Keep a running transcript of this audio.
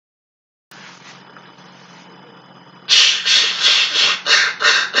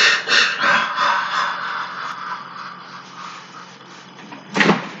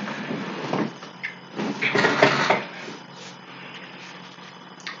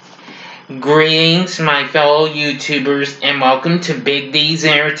Greetings, my fellow YouTubers, and welcome to Big D's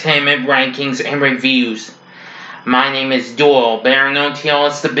Entertainment Rankings and Reviews. My name is Doyle, better known to y'all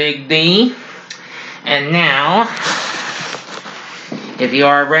as the Big D. And now, if you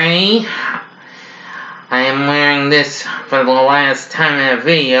are ready, I am wearing this for the last time in a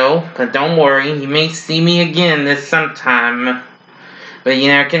video, but don't worry, you may see me again this sometime, but you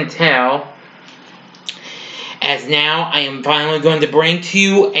never can tell. As now, I am finally going to bring to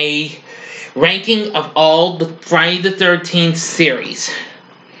you a ranking of all the Friday the 13th series,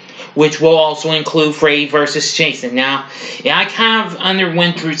 which will also include Freddy vs. Jason. Now, yeah, I kind of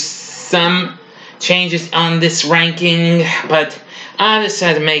underwent through some changes on this ranking, but I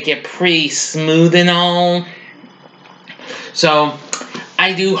decided to make it pretty smooth and all. So,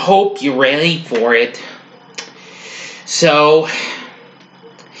 I do hope you're ready for it. So,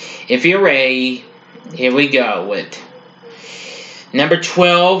 if you're ready, here we go with number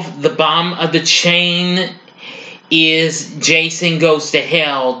 12, the bottom of the chain is Jason Goes to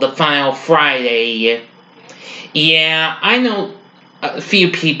Hell, the final Friday. Yeah, I know a few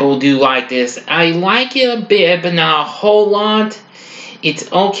people do like this. I like it a bit, but not a whole lot.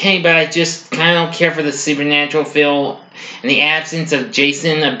 It's okay, but I just kind of don't care for the supernatural feel and the absence of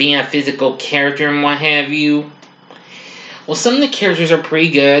Jason being a physical character and what have you. Well, some of the characters are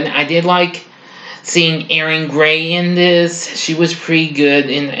pretty good. I did like seeing Erin Gray in this. She was pretty good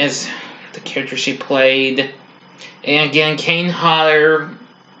as the character she played. And again, Kane Hodder,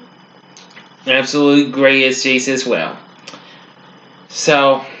 absolutely great as Jason as well.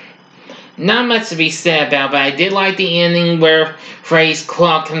 So, not much to be said about, but I did like the ending where Freddy's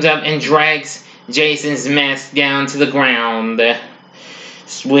claw comes up and drags Jason's mask down to the ground.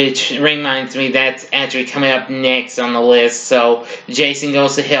 Which reminds me that's actually coming up next on the list. So, Jason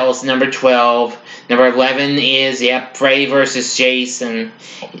Goes to Hell is number 12. Number 11 is, Freddy vs. Jason.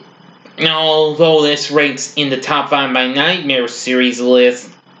 Although this ranks in the top 5 by Nightmare series list.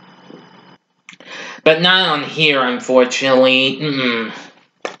 But not on here, unfortunately.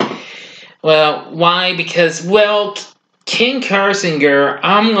 Well, why? Because, well, Ken Kersinger,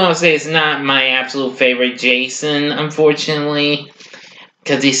 I'm going to say is not my absolute favorite Jason, unfortunately.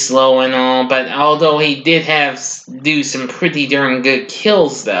 Because he's slow and all. But although he did do some pretty darn good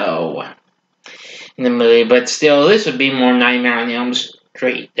kills, though, in the movie. But still, this would be more Nightmare on Elm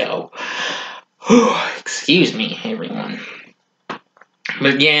Street, though. Excuse me, everyone.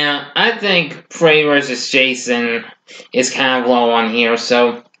 But yeah, I think Freddy vs. Jason is kind of low on here,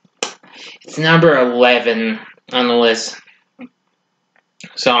 so it's number 11 on the list.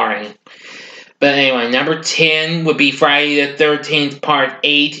 Sorry. But anyway, number 10 would be Friday the 13th, Part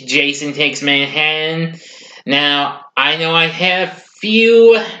 8, Jason Takes Manhattan. Now, I know I had a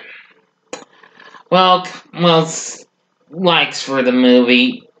few, well, likes for the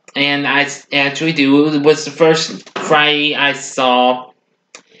movie, and I actually do. It was the first Friday I saw.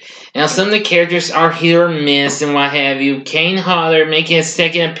 Now, some of the characters are hit or miss and what have you. Kane Hodder making his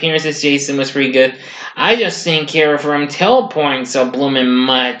second appearance as Jason was pretty good. I just didn't care for him teleporting so bloomin'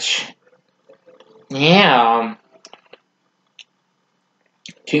 much. Yeah.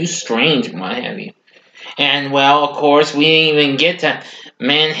 Too strange and what have you. And, well, of course, we didn't even get to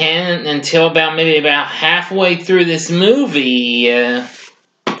Manhattan until maybe about halfway through this movie.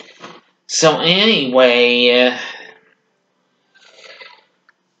 So anyway,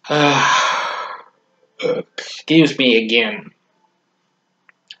 excuse me again.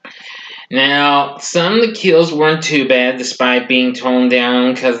 Now, some of the kills weren't too bad despite being toned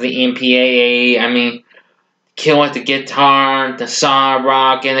down because of the MPAA. Kill with the guitar, the saw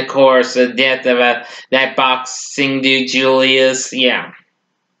rock, and of course the death of that boxing dude Julius. Yeah.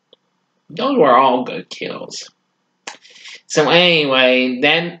 Those were all good kills. So anyway,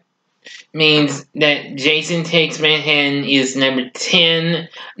 that means that Jason Takes Manhattan is number 10.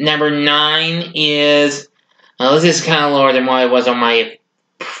 Number 9 is, this is kind of lower than what it was on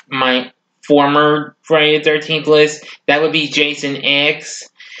my former Friday the 13th list. That would be Jason X.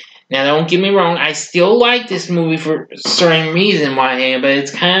 Now, don't get me wrong, I still like this movie for a certain reason why I am, but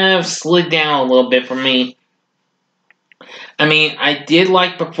it's kind of slid down a little bit for me. I did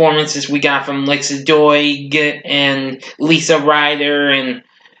like performances we got from Lexa Doig and Lisa Ryder and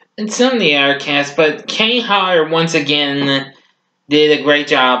some of the other cast, but Kane Hodder once again did a great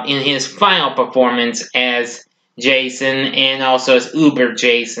job in his final performance as Jason and also as Uber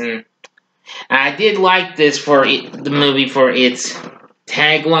Jason. I did like this the movie for its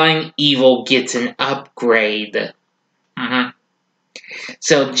tagline, Evil Gets an Upgrade.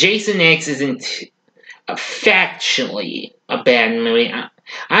 So Jason X isn't factually a bad movie.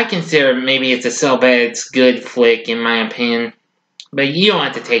 I consider maybe it's a so bad it's good flick, in my opinion. But you don't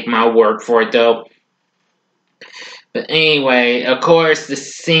have to take my word for it, though. But anyway, of course, the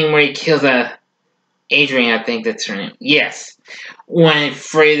scene where he kills Adrian, I think that's her name. Yes. When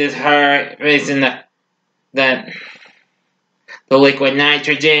Freddy's her is in the liquid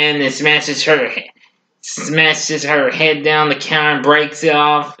nitrogen and smashes her head down the counter and breaks it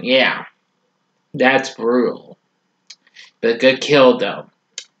off. Yeah. That's brutal. But good kill, though.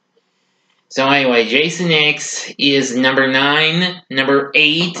 So anyway, Jason X is number 9. Number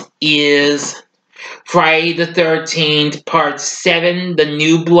 8 is Friday the 13th, Part 7, The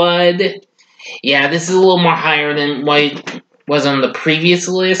New Blood. Yeah, this is a little more higher than what it was on the previous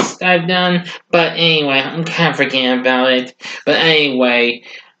list I've done. But anyway, I'm kind of forgetting about it. But anyway,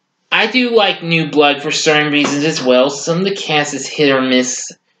 I do like New Blood for certain reasons as well. Some of the cast is hit or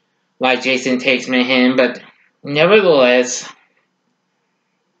miss, like Jason Takes Manhattan, but nevertheless,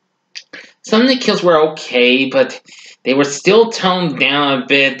 some of the kills were okay, but they were still toned down a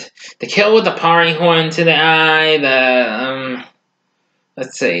bit. The kill with the party horn to the eye,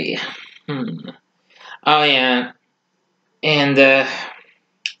 let's see. Oh, yeah. And,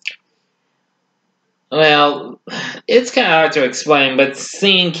 well, it's kind of hard to explain, but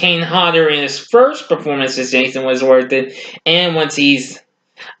seeing Kane Hodder in his first performance as Jason was worth it. And once he's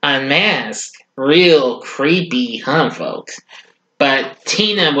unmasked, real creepy, huh, folks? But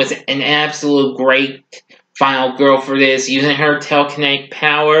Tina was an absolute great final girl for this, using her telekinetic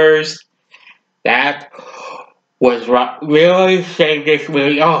powers. That was really saved this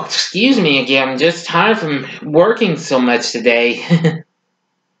movie. Oh, excuse me again. I'm just tired from working so much today.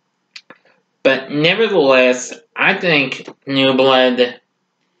 But nevertheless, I think New Blood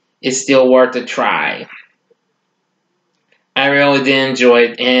is still worth a try. I really did enjoy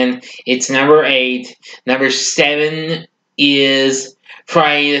it, and it's number 8. Number 7 is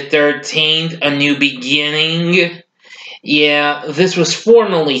Friday the 13th, A New Beginning. Yeah, this was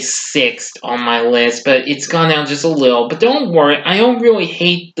formerly 6th on my list, but it's gone down just a little. But don't worry, I don't really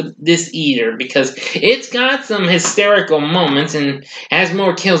hate this either, because it's got some hysterical moments and has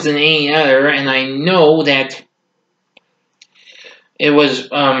more kills than any other, and I know that it was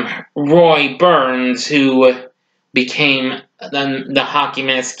Roy Burns who became the hockey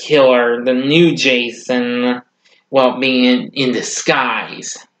mask killer, the new Jason, well, being in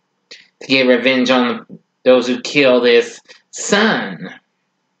disguise to get revenge on those who killed his son.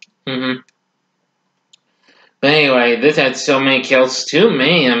 But anyway, this had so many kills. Too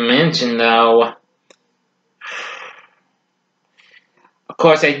many to mention, though. Of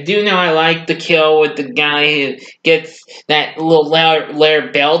course, I do know I like the kill with the guy who gets that little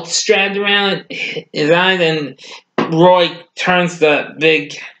layer belt strapped around his eyes, and Roy turns the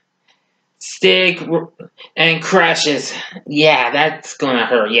big stick and crushes. Yeah, that's gonna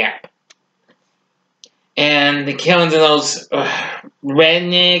hurt, yeah. And the killings of those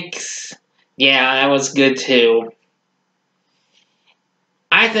rednecks, yeah, that was good too.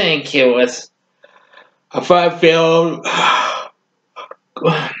 I think it was a fun-filled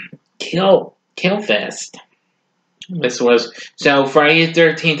kill fest. This was so Friday the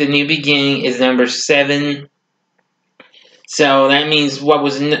 13th, A New Beginning is number 7. So that means what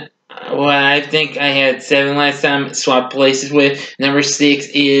I think I had 7 last time, swapped places with. Number 6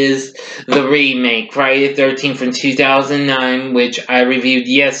 is the remake, Friday the 13th from 2009, which I reviewed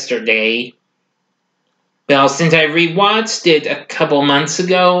yesterday. Well, since I rewatched it a couple months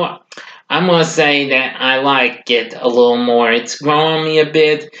ago, I'm going to say that I like it a little more. It's grown on me a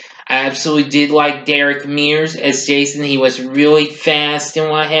bit. I absolutely did like Derek Mears as Jason. He was really fast and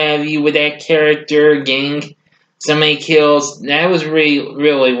what have you with that character, getting so many kills. That was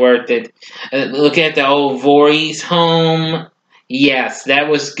really worth it. Look at the old Voorhees home. Yes, that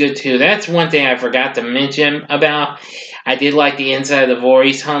was good too. That's one thing I forgot to mention about. I did like the inside of the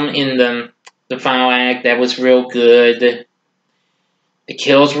Voorhees home in the final act. That was real good. The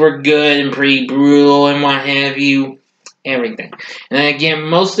kills were good and pretty brutal and what have you. Everything. And again,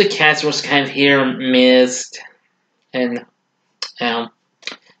 most of the cast was kind of hit or missed. And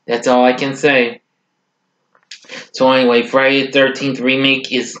that's all I can say. So anyway, Friday the 13th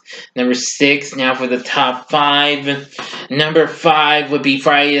remake is number 6. Now for the top 5. Number 5 would be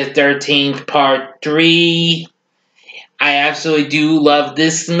Friday the 13th Part 3. I absolutely do love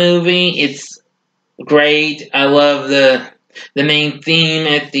this movie. It's great. I love the main theme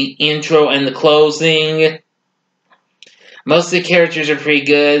at the intro and the closing. Most of the characters are pretty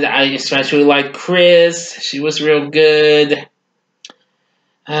good. I especially like Chris. She was real good.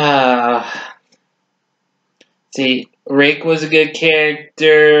 See, Rick was a good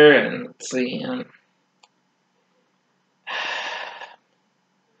character. And let's see.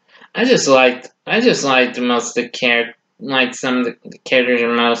 I just liked most of the like some of the characters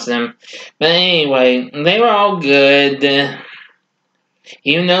or most of them. But anyway, they were all good.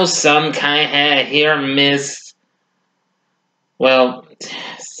 Even though some kind of had a hit or miss, well,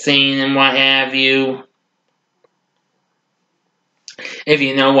 scene and what have you. If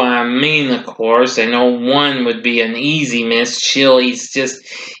you know what I mean, of course. I know one would be an easy miss. Chili's just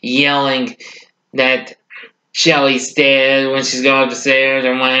yelling that Shelly's dead when she's going up the stairs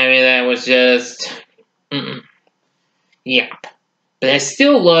or what have you. That was just... yeah. But I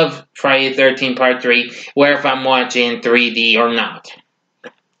still love Friday the 13th Part 3, whether if I'm watching in 3D or not.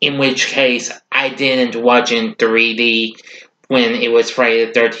 In which case, I didn't watch in 3D when it was Friday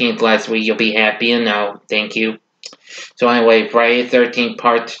the 13th last week. You'll be happy to know. Thank you. So anyway, Friday the 13th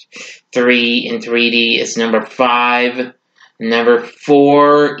Part 3 in 3D is number 5. Number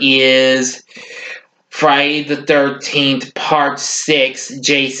 4 is Friday the 13th Part 6,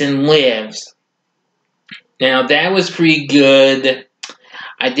 Jason Lives. Now, that was pretty good.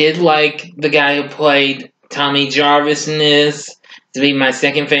 I did like the guy who played Tommy Jarvis in this. To be my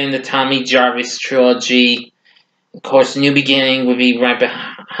second fan of the Tommy Jarvis trilogy. Of course, New Beginning would be right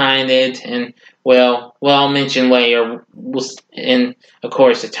behind it. And, well, I'll mention later. And, of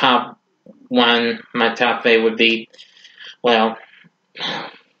course, the top one, my top favorite would be, well, the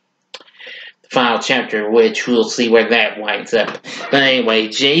final chapter, which we'll see where that winds up. But anyway,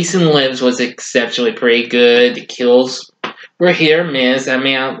 Jason Lives was exceptionally pretty good. The kills were hit or miss. I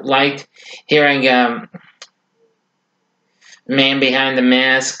mean, I liked hearing Man Behind the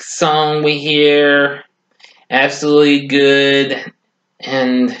Mask song we hear. Absolutely good.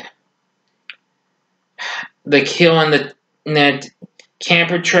 And the kill on that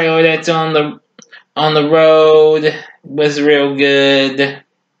camper trailer that's on the road was real good.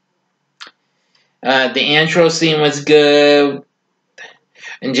 The intro scene was good.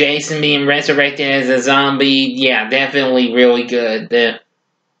 And Jason being resurrected as a zombie, yeah, definitely really good.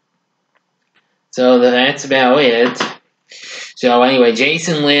 So that's about it. So anyway,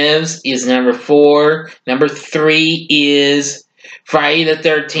 Jason Lives is number 4. Number 3 is Friday the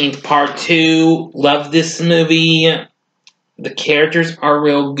 13th Part 2. Love this movie. The characters are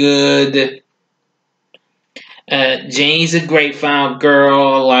real good. Jane's a great final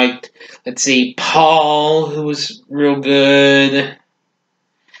girl. Like, let's see, Paul, who was real good.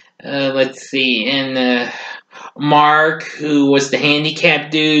 Let's see, and Mark, who was the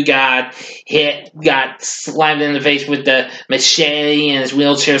handicapped dude, got slammed in the face with the machete, and his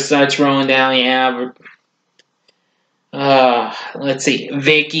wheelchair starts rolling down. Yeah. Let's see,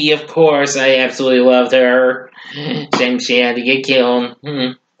 Vicky, of course, I absolutely loved her. Shame she had to get killed.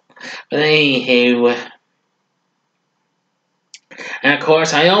 But anywho, and of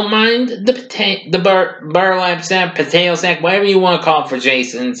course, I don't mind the burlap sack, potato sack, whatever you want to call it for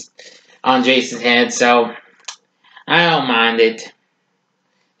on Jason's head. So I don't mind it.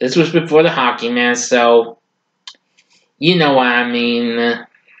 This was before the hockey mask, so you know what I mean.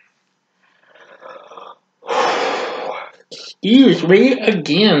 Excuse me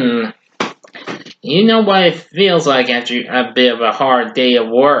again. You know what it feels like after a bit of a hard day of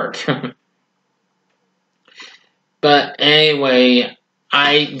work. But anyway,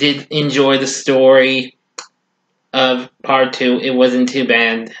 I did enjoy the story of Part 2. It wasn't too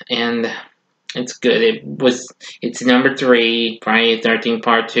bad, and it's good. It's number 3, Friday the 13th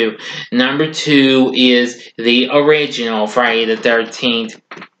Part 2. Number 2 is the original Friday the 13th.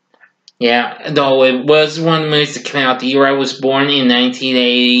 Yeah, though it was one of the movies that came out the year I was born in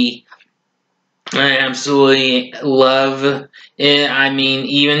 1980. I absolutely love it. I mean,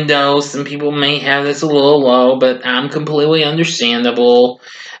 even though some people may have this a little low, but I'm completely understandable.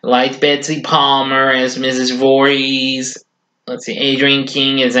 Like Betsy Palmer as Mrs. Voorhees. Let's see, Adrienne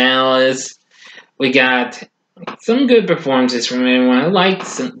King as Alice. We got some good performances from everyone. I liked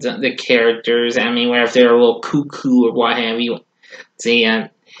the characters. I mean, whether if they're a little cuckoo or what have you. Let's see,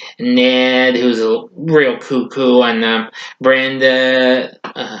 Ned, who's a real cuckoo, and Brenda,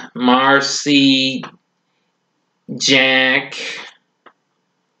 Marcy, Jack,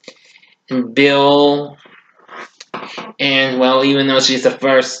 and Bill, and, well, even though she's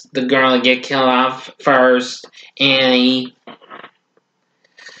the girl to get killed off first, Annie.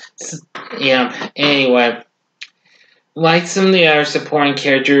 Yeah, anyway. Like some of the other supporting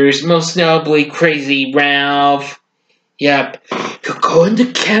characters, most notably Crazy Ralph. Yep. You're going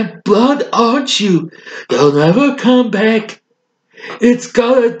to Camp Blood, aren't you? You'll never come back. It's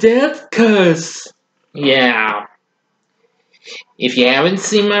got a death curse. Yeah. If you haven't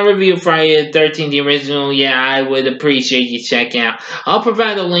seen my review of Friday the 13th, the original, yeah, I would appreciate you checking out. I'll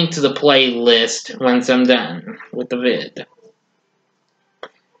provide a link to the playlist once I'm done with the vid.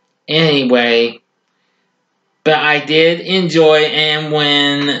 Anyway, But I did enjoy, and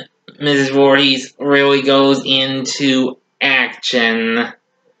when Mrs. Voorhees really goes into action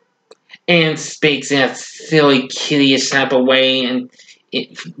and speaks in a silly, kiddie type of way, and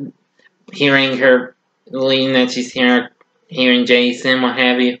it, hearing her, believing that she's hearing Jason, what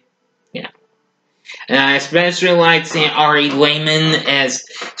have you. Yeah. And I especially like seeing Ari Lehman as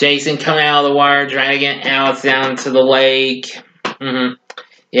Jason coming out of the water, dragging Alice down to the lake.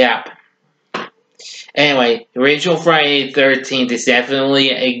 Yeah. Anyway, the original Friday the 13th is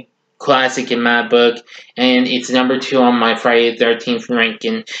definitely a classic in my book, and it's number 2 on my Friday the 13th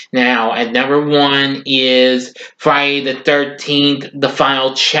ranking. Now, at number 1 is Friday the 13th, the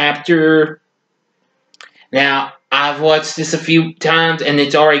final chapter. Now, I've watched this a few times, and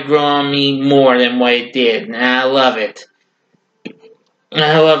it's already grown on me more than what it did, and I love it.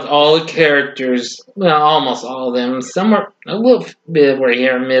 I loved all the characters, well, almost all of them. Some were a little bit were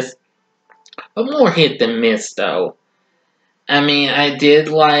here and miss, but more hit than miss, though. I mean, I did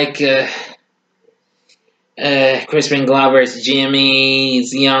like Crispin Glover's Jimmy.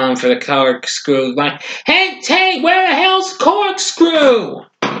 He's young for the corkscrew. Like, hey, where the hell's corkscrew?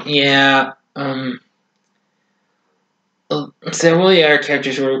 Yeah, several of the other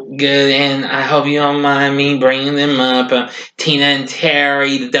characters were good, and I hope you don't mind me bringing them up. Tina and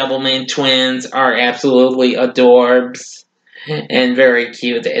Terry, the Doubleman twins, are absolutely adorbs and very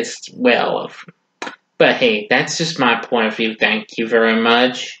cute as well. But hey, that's just my point of view. Thank you very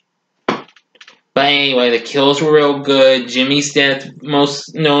much. But anyway, the kills were real good. Jimmy's death,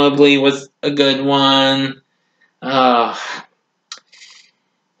 most notably, was a good one. Anyway,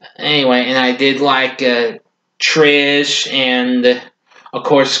 and I did like Trish and, of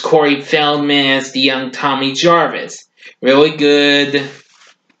course, Corey Feldman as the young Tommy Jarvis. Really good.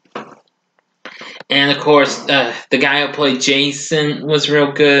 And, of course, the guy who played Jason was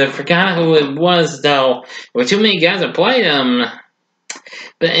real good. I forgot who it was, though. There were too many guys that played him.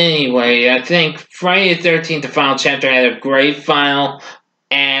 But anyway, I think Friday the 13th, the final chapter, had a great final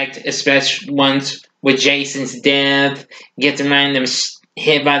act, especially once with Jason's death. Gets him right in the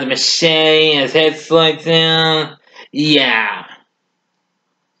hit by the machete, and his head slicks down. Yeah.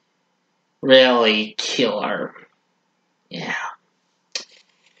 Really killer. Yeah.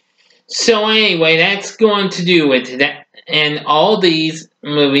 So anyway, that's going to do it. That, and all these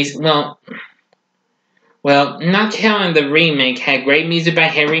movies, well, not counting the remake, had great music by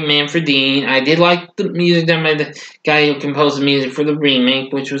Harry Manfredini. I did like the music done by the guy who composed the music for the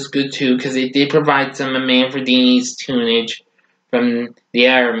remake, which was good too, because it did provide some of Manfredini's tunage from the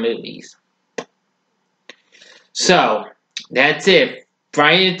other movies. So, that's it.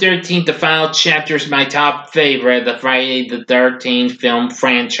 Friday the 13th, the final chapter, is my top favorite of the Friday the 13th film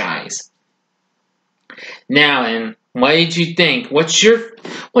franchise. Now then, what did you think? What's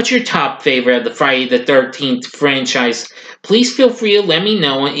your top favorite of the Friday the 13th franchise? Please feel free to let me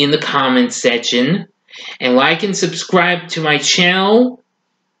know in the comments section. And like and subscribe to my channel.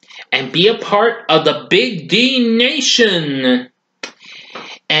 And be a part of the Big D Nation.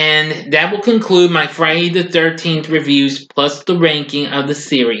 And that will conclude my Friday the 13th reviews plus the ranking of the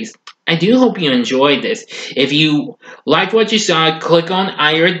series. I do hope you enjoyed this. If you like what you saw, click on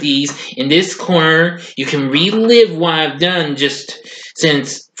either of these. In this corner, you can relive what I've done just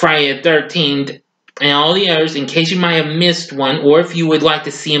since Friday the 13th and all the others in case you might have missed one, or if you would like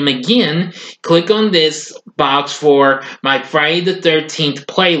to see them again, click on this box for my Friday the 13th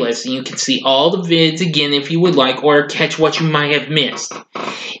playlist, and you can see all the vids again if you would like, or catch what you might have missed.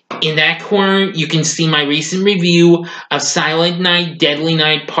 In that corner, you can see my recent review of Silent Night, Deadly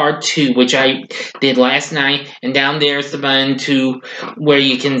Night Part 2, which I did last night, and down there is the button to where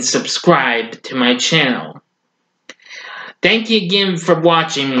you can subscribe to my channel. Thank you again for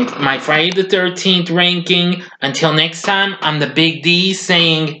watching my Friday the 13th ranking. Until next time, I'm the Big D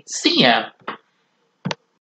saying, see ya.